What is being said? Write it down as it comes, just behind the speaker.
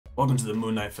Welcome to the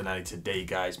Moon Knight finale today,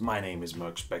 guys. My name is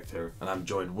Marc Spector, and I'm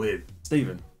joined with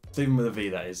Stephen. Stephen with a V,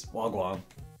 that is. Wagwan.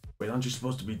 Wait, aren't you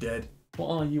supposed to be dead? What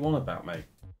are you on about, mate?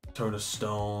 Turn of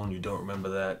stone, you don't remember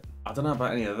that? I don't know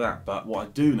about any of that, but what I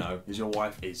do know is your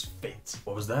wife is fit.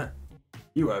 What was that?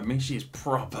 You heard me, she is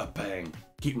proper bang.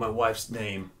 Keep my wife's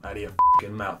name out of your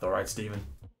f***ing mouth, alright, Stephen?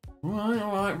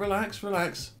 Alright, relax,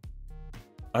 relax.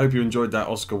 I hope you enjoyed that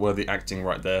Oscar-worthy acting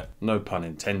right there, no pun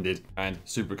intended, and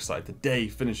super excited today,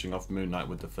 finishing off Moon Knight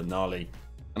with the finale.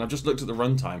 And I've just looked at the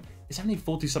runtime, it's only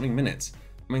 40-something minutes.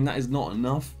 I mean, that is not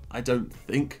enough, I don't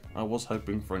think. I was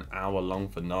hoping for an hour-long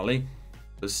finale,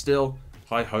 but still,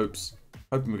 high hopes.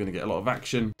 Hoping we're going to get a lot of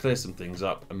action, clear some things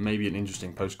up, and maybe an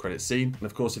interesting post-credit scene. And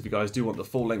of course, if you guys do want the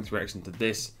full-length reaction to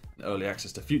this, and early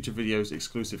access to future videos,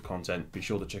 exclusive content, be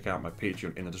sure to check out my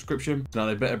Patreon in the description. Now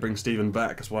they better bring Stephen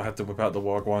back, that's why I had to whip out the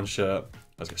Wagwan shirt.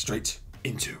 Let's get straight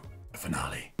into the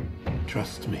finale.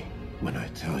 Trust me when I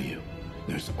tell you,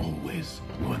 there's always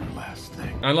one last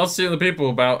thing. I love seeing the people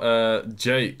about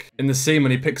Jake in the scene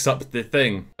when he picks up the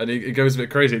thing and he goes a bit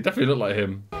crazy. It definitely looked like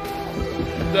him.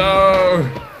 No!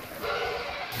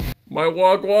 My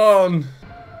Wagwan!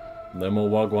 No more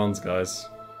Wagwans, guys.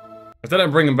 If they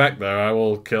don't bring him back there, I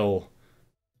will kill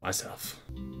myself.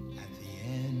 At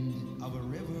the end of a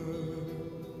river.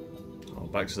 Oh,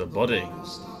 back to the body.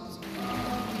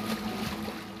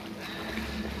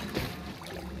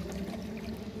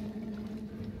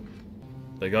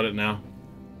 They got it now.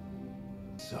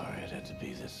 Sorry it had to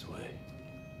be this way.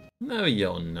 No,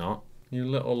 you're not. You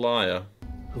little liar.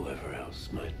 Whoever else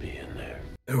might be in there.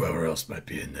 Whoever else might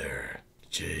be in there.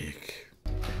 Jake.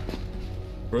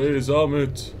 Praise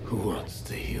Amit. Who wants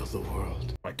to heal the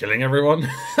world? By killing everyone?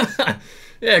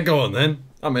 Yeah, go on then.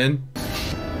 I'm in.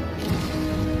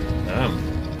 Damn.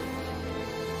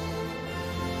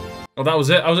 Oh, that was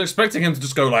it. I was expecting him to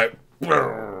just go like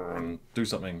and do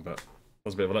something, but that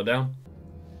was a bit of a letdown.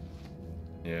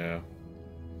 Yeah.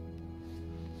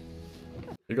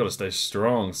 You gotta stay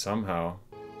strong somehow.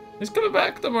 He's coming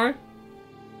back, don't worry.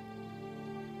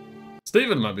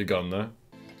 Stephen might be gone though.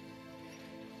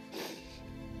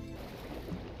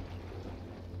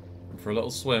 For a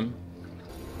little swim.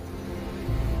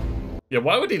 Yeah,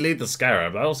 why would he lead the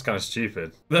Scarab? That was kind of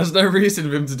stupid. There's no reason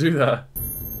for him to do that.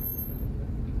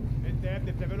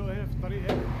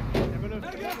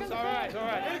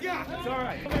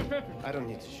 I don't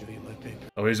need to show you my paper.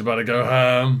 Oh, he's about to go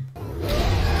ham.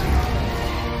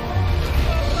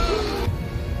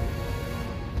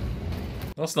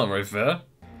 That's not very fair.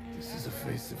 This is the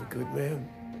face of a good man.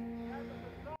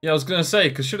 Yeah, I was gonna say,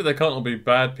 because surely they can't all be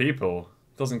bad people.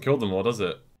 Doesn't kill them all, does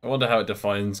it? I wonder how it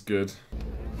defines good.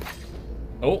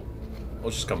 Oh,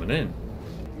 it's just coming in.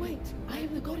 Wait, I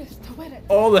am the goddess Taweret.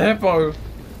 Oh, the hippo! Can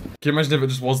you imagine if it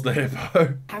just was the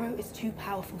hippo? Harrow is too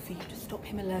powerful for you to stop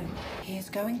him alone. He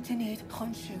is going to need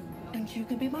Khonshu, and you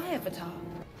can be my avatar.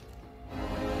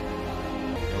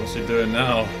 What's he doing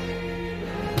now?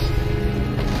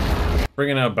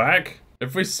 Bringing her back?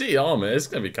 If we see armor, it's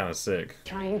gonna be kind of sick.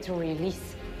 Trying to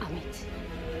release Amit.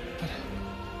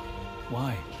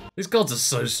 Why? These gods are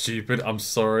so stupid, I'm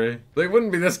sorry. They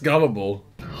wouldn't be this gullible.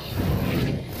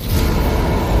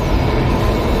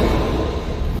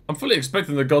 I'm fully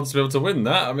expecting the gods to be able to win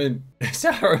that. I mean, is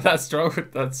Harrow that strong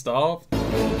with that staff?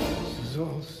 This is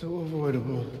all so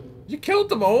avoidable. You killed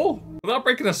them all without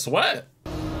breaking a sweat.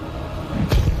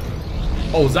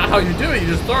 Oh, is that how you do it? You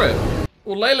just throw it?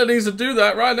 Well, Layla needs to do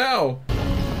that right now.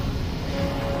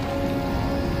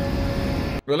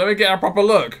 Well, let me get a proper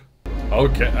look.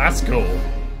 Okay, that's cool.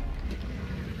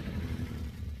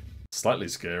 Slightly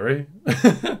scary.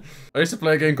 I used to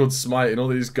play a game called Smite and all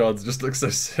these gods just look so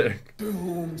sick. To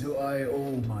whom do I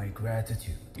owe my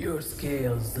gratitude? Your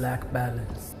scales lack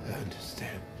balance. I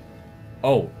understand.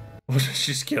 Oh,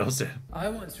 she scales him. I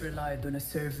once relied on a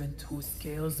servant whose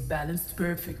scales balanced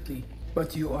perfectly,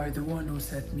 but you are the one who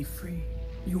set me free.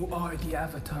 You are the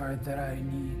avatar that I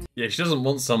need. Yeah, she doesn't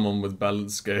want someone with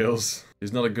balanced scales.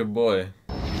 He's not a good boy.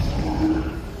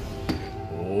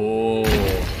 Oh.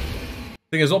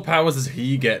 Thing is, what powers does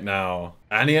he get now?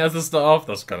 And he has the staff?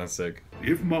 That's kind of sick.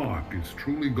 If Mark is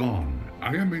truly gone,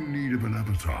 I am in need of an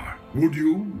avatar. Would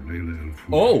you, Layla El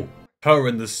Fouad? Oh, her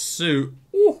in the suit.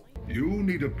 Ooh. You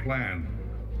need a plan,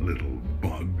 little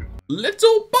bug.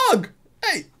 Little bug!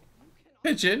 Hey,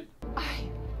 pigeon. I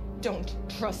don't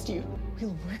trust you.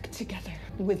 We'll work together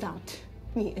without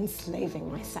me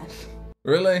enslaving myself.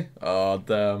 Really? Oh,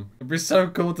 damn. It'd be so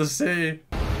cool to see.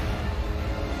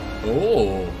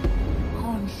 Oh.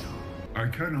 I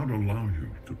cannot allow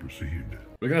you to proceed.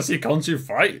 We're gonna see Khonshu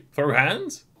fight? Throw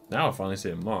hands? Now I finally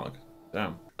see a Mark.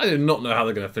 Damn. I do not know how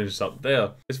they're gonna finish this up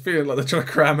there. It's feeling like they're trying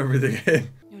to cram everything in.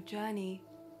 Your journey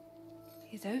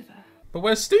is over. But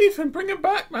where's Stephen? Bring him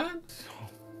back, man. So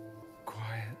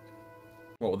quiet.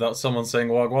 What, without someone saying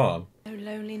wagwan? No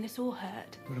loneliness or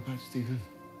hurt. What about Stephen?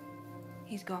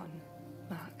 He's gone,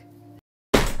 Mark.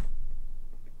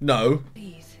 No.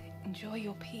 Please, enjoy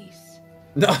your peace.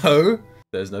 No.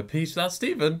 There's no peace without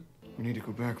Stephen. We need to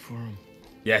go back for him.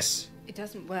 Yes. It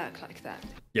doesn't work like that.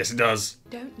 Yes, it does.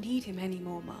 Don't need him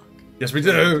anymore, Mark. Yes, we To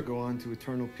do. go on to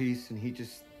eternal peace and he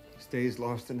just stays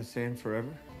lost in the sand forever?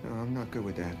 No, I'm not good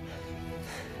with that.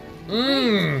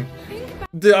 Mmm.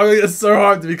 Dude, I mean, it's so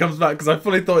hard that he comes back because I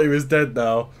fully thought he was dead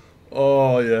now.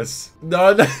 Oh, yes.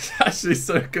 No, that's actually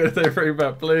so good. They bring him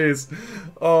back, please.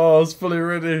 Oh, I was fully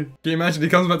ready. Can you imagine he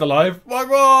comes back to life?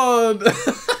 Wagwan!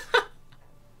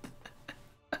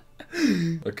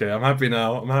 Okay, I'm happy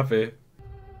now. I'm happy.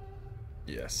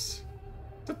 Yes.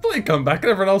 I thought he'd come back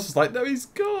and everyone else was like, no, he's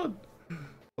gone.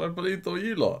 I believed all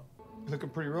you lot. Looking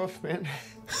pretty rough, man.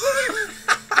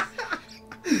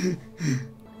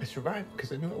 I survived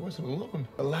because I knew I wasn't alone.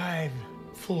 Alive,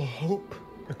 full of hope.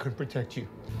 I could protect you.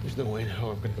 There's no way in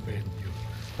hell I'm going to abandon you.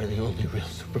 You're the only real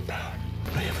superpower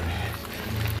I ever had.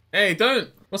 Hey, don't.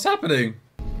 What's happening?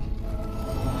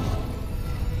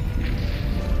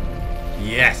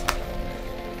 Yes.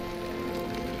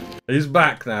 He's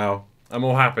back now. I'm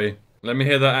all happy. Let me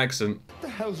hear that accent. What the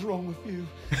hell's wrong with you?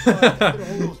 A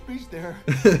whole little speech there.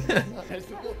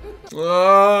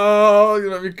 Oh, you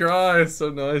let me cry. It's so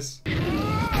nice.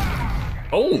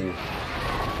 Oh.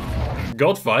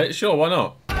 God fight? Sure, why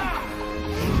not?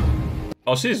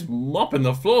 Oh, she's mopping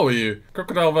the floor with you.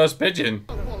 Crocodile versus pigeon.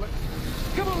 Come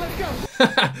on, let's go.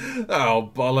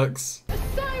 Oh, bollocks.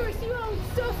 Cyrus, you old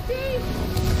softy!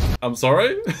 I'm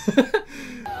sorry?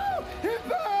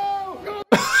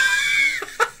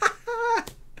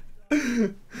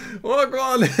 What? Go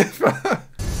on.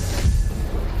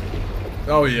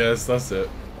 Oh, yes, that's it.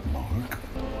 Mark?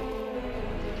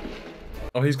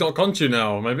 Oh, he's got Conchu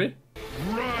now, maybe?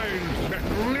 Rise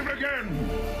and live again!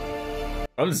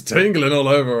 I'm just tingling all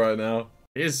over right now.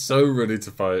 He is so ready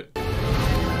to fight.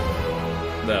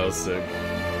 That was sick.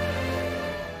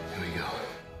 Here we go.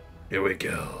 Here we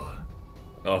go.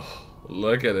 Oh,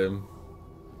 look at him.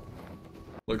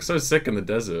 Looks so sick in the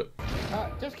desert.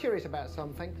 Just curious about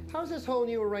something. How's this whole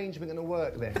new arrangement going to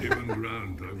work then? Given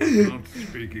Grant, I was not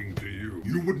speaking to you.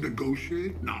 You would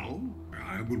negotiate now?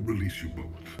 I would release you both.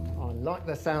 I like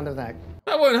the sound of that.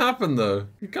 That won't happen though.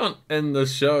 You can't end the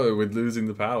show with losing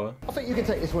the power. I think you can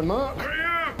take this one, Mark. Hurry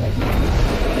up!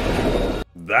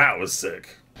 That was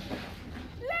sick.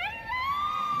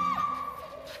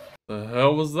 The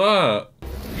hell was that?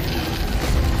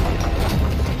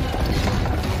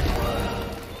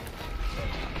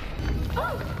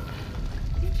 Oh!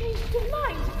 You changed your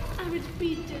mind. I would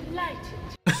be delighted.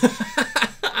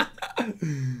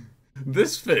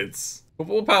 This fits.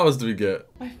 What powers do we get?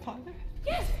 My father?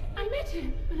 Yes, I met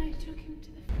him when I took him to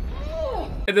the... Oh!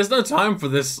 Hey, there's no time for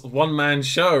this one-man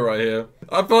show right here.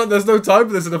 I feel like there's no time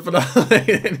for this in the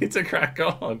finale. They need to crack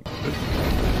on.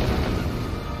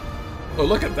 Oh,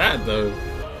 look at that, though.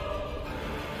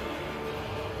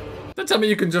 Don't tell me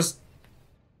you can just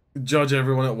judge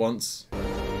everyone at once.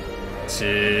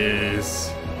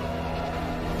 Jeez.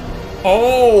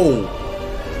 Oh!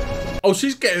 Oh,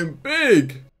 she's getting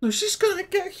big. No, she's gonna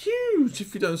get huge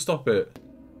if you don't stop it.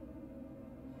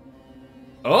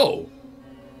 Oh.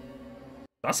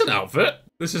 That's an outfit.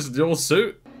 This is your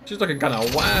suit. She's looking kind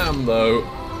of wham, though.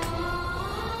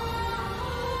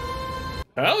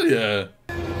 Hell yeah.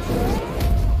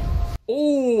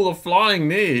 Oh, the flying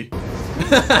knee.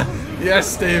 Yes,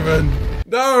 Stephen.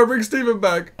 No, bring Stephen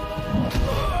back.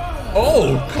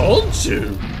 Oh,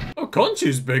 Conchu. Oh,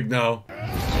 Conchu's big now.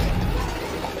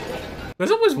 There's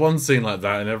always one scene like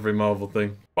that in every Marvel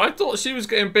thing. But I thought she was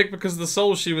getting big because of the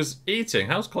soul she was eating.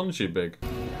 How's Conchu big?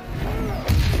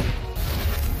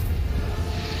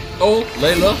 Oh,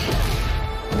 Layla.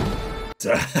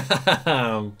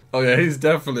 Damn. Oh yeah, he's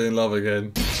definitely in love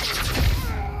again.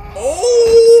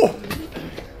 Oh!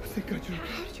 I think I do.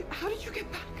 How did you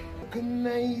get back? Look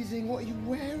amazing. What are you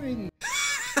wearing?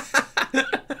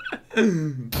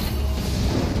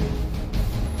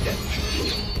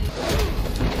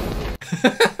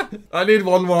 I need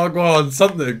one wagwan,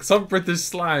 something, some British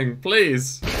slang,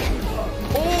 please.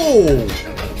 Oh!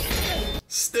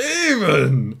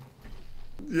 Stephen!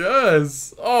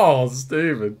 Yes! Oh,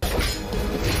 Stephen.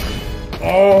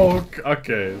 Oh,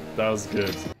 okay, that was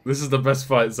good. This is the best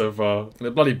fight so far. And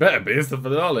it bloody better be, it's the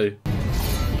finale.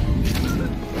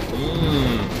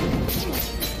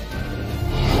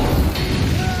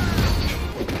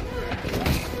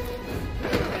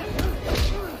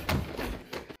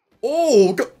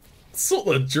 Oh, sort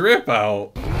the drip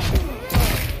out.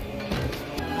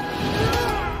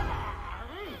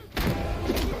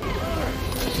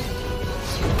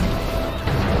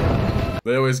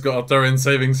 They always got to throw in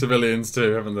saving civilians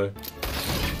too, haven't they?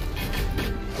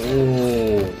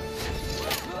 Oh.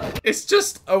 It's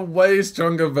just a way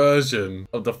stronger version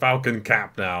of the Falcon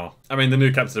cap now. I mean, the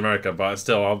new Captain America, but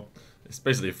still, it's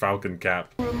basically a Falcon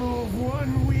cap. Remove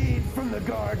one weed from the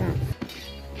garden.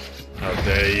 How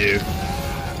dare you?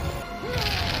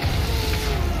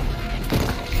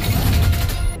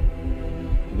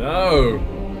 No!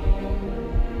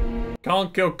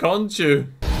 Can't kill Khonshu.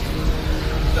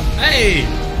 Hey!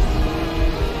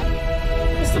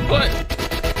 What's the play?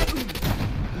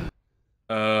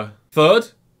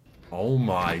 Third? Oh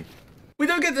my. We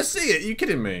don't get to see it, are you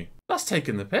kidding me? That's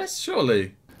taking the piss,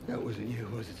 surely. That wasn't you,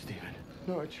 was it, Stephen?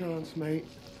 Not a chance, mate.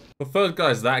 The third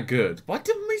guy's that good. Why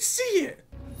didn't we see it?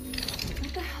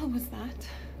 What the hell was that?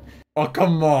 Oh,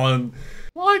 come on.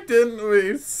 Why didn't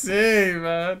we see,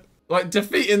 man? Like,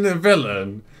 defeating the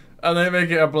villain, and they make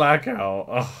it a blackout.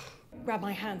 Oh. Grab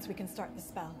my hand so we can start the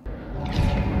spell.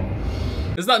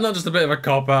 Is that not just a bit of a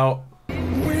cop-out?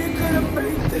 We're gonna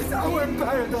make this our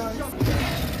paradise.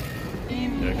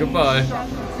 Yeah, goodbye.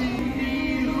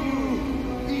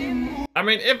 I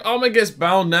mean, if Armor gets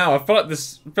bound now, I feel like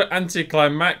this is a bit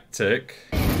anticlimactic.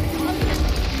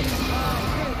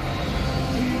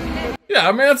 Yeah,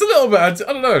 I mean, it's a little bit, I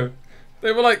don't know.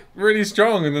 They were like really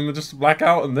strong and then they just black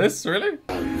out in this, really?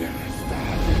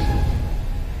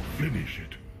 Finish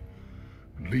it.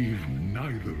 Leave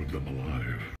neither of them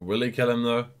alive. Will he kill him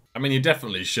though? I mean, you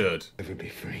definitely should. Never be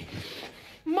free.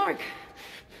 Mark!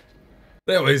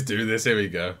 They always do this, here we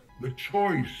go. The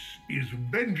choice is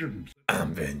vengeance.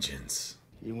 And vengeance.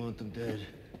 You want them dead?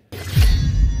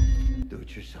 Do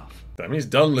it yourself. Damn, he's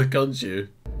done, look, aren't you?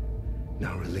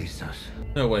 Now release us.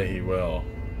 No way he will.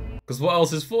 Because what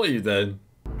else is for you then?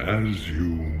 As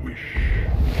you wish.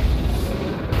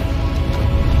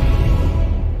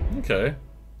 Okay.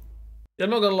 Yeah, I'm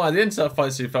not gonna lie, the internet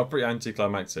fight scene felt pretty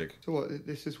anticlimactic. So what,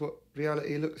 this is what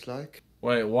reality looks like?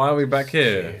 Wait, why are we back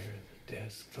here?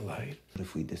 There's the light. What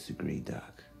if we disagree,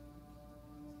 Doc?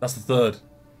 That's the third.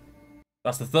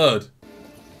 That's the third.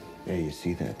 Yeah, you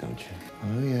see that, don't you?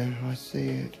 Oh yeah, I see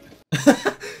it.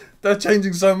 They're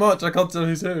changing so much, I can't tell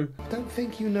who's who. Don't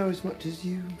think you know as much as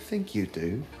you think you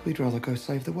do. We'd rather go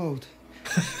save the world.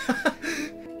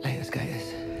 Later,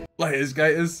 skaters. Later,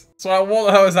 skaters. So what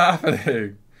the hell is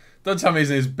happening? Don't tell me he's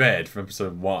in his bed from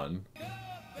episode 1.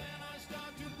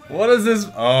 What is this?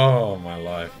 Oh, my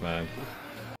life, man.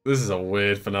 This is a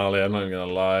weird finale, I'm not even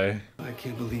gonna lie. I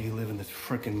can't believe you live in this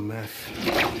freaking mess.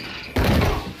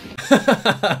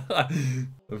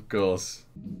 Of course.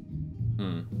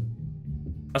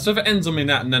 So if it ends on me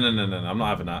now, no, I'm not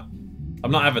having that.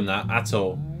 I'm not having that at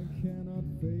all.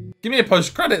 Give me a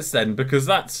post-credits then, because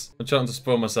that's a chance to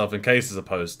spoil myself in case there's a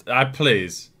post.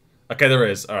 Please. Okay, there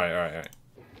is. Alright.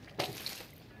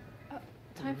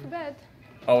 Time for bed.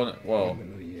 Oh, no, whoa.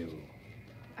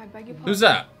 I beg your pardon. Who's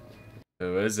that?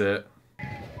 Who is it?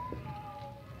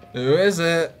 Who is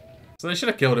it? So they should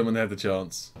have killed him when they had the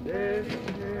chance.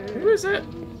 Who is it?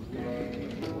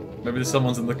 Maybe there's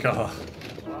someone's in the car.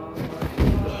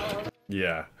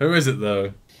 Yeah. Who is it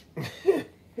though?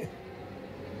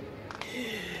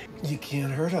 You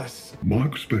can't hurt us.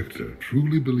 Marc Spector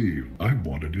truly believed I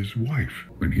wanted his wife,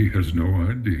 when he has no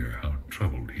idea how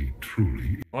troubled he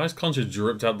truly is. Why is Concha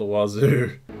dripped out the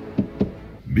wazoo?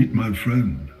 Meet my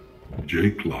friend,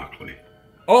 Jake Lockley.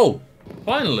 Oh!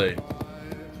 Finally!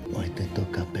 Hoy te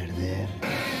toca perder.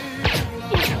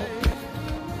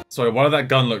 Sorry, why did that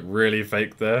gun look really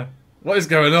fake there? What is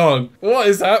going on? What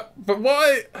is that? But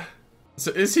why?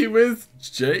 So is he with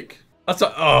Jake? That's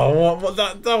like, oh, what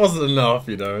that wasn't enough,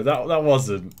 you know. That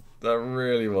wasn't. That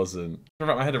really wasn't. I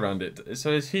wrap my head around it.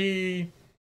 So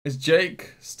is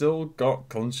Jake still got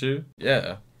Khonshu?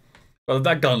 Yeah. Well,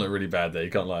 that gun looked really bad there,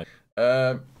 you can't lie.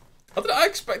 I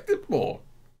expected more.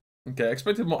 Okay, I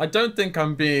expected more. I don't think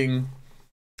I'm being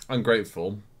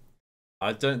ungrateful.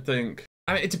 I don't think...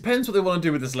 I mean, it depends what they want to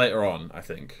do with this later on, I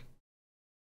think.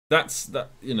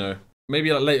 You know,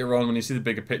 maybe like later on when you see the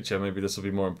bigger picture, maybe this will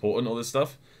be more important, all this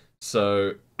stuff.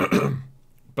 So,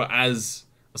 but as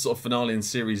a sort of finale in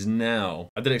series now,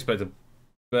 I did expect a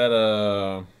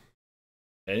better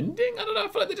ending? I don't know, I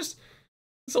feel like they just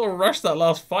sort of rushed that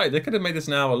last fight. They could have made this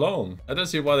an hour long. I don't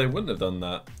see why they wouldn't have done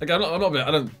that. Like, I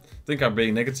don't think I'm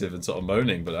being negative and sort of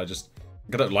moaning, but I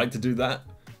don't like to do that.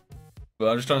 But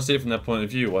I'm just trying to see it from their point of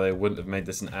view, why they wouldn't have made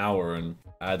this an hour and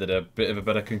added a bit of a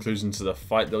better conclusion to the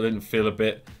fight that didn't feel a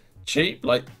bit cheap.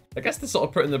 Like, I guess they're sort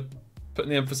of putting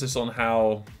the emphasis on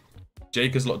how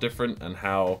Jake is a lot different and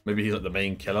how maybe he's like the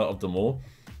main killer of them all.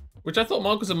 Which I thought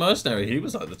Marc was a mercenary, he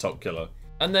was like the top killer.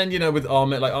 And then, you know, with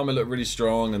Armit, like Armit looked really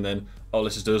strong and then, oh,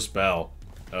 let's just do a spell.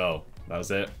 Oh, That was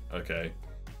it? Okay.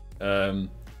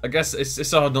 I guess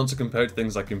it's hard not to compare to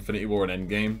things like Infinity War and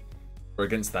Endgame, where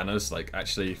against Thanos, like,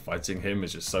 actually fighting him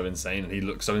is just so insane, and he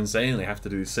looks so insane, and they have to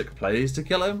do sick plays to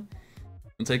kill him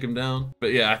and take him down.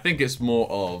 But yeah, I think it's more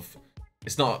of,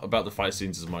 it's not about the fight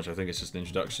scenes as much. I think it's just an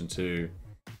introduction to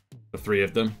the three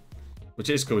of them, which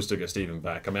is cool to get Stephen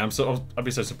back. I mean, I'd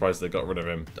be so surprised they got rid of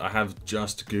him. I have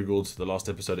just Googled the last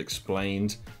episode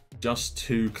explained, just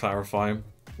to clarify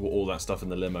what all that stuff in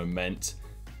the limo meant,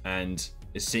 and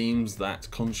it seems that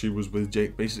Khonshu was with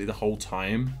Jake basically the whole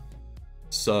time,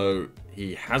 so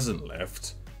he hasn't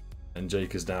left, and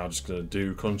Jake is now just going to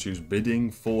do Khonshu's bidding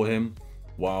for him,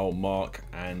 while Mark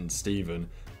and Stephen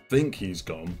think he's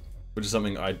gone, which is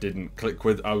something I didn't click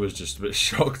with. I was just a bit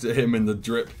shocked at him in the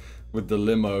drip with the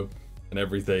limo and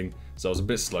everything, so I was a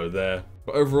bit slow there.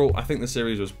 But overall, I think the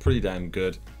series was pretty damn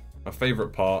good. My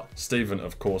favourite part, Stephen,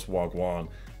 of course, Wagwan.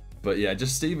 But yeah,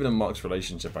 just Stephen and Mark's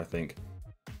relationship, I think.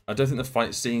 I don't think the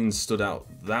fight scenes stood out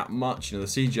that much. You know, the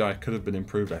CGI could have been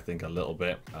improved, I think, a little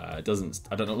bit. I'm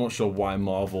not sure why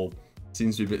Marvel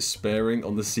seems to be a bit sparing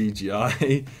on the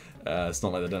CGI. It's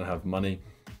not like they don't have money.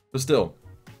 But still,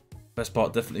 best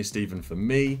part, definitely Stephen for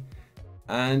me.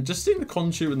 And just seeing the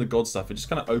Khonshu and the god stuff, it just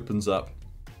kind of opens up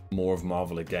more of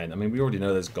Marvel again. I mean, we already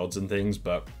know there's gods and things,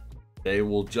 but they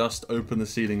will just open the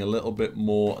ceiling a little bit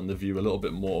more and the view a little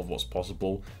bit more of what's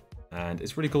possible. And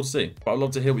it's really cool to see. But I'd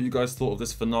love to hear what you guys thought of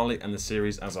this finale and the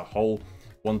series as a whole.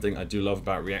 One thing I do love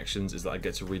about reactions is that I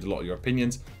get to read a lot of your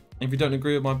opinions. And if you don't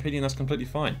agree with my opinion, that's completely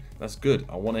fine. That's good.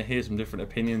 I want to hear some different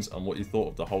opinions on what you thought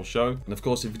of the whole show. And of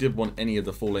course, if you did want any of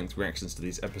the full-length reactions to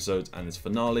these episodes and this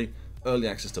finale, early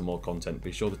access to more content,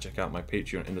 be sure to check out my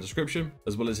Patreon in the description.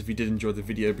 As well as if you did enjoy the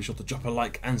video, be sure to drop a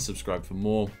like and subscribe for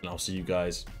more. And I'll see you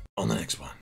guys on the next one.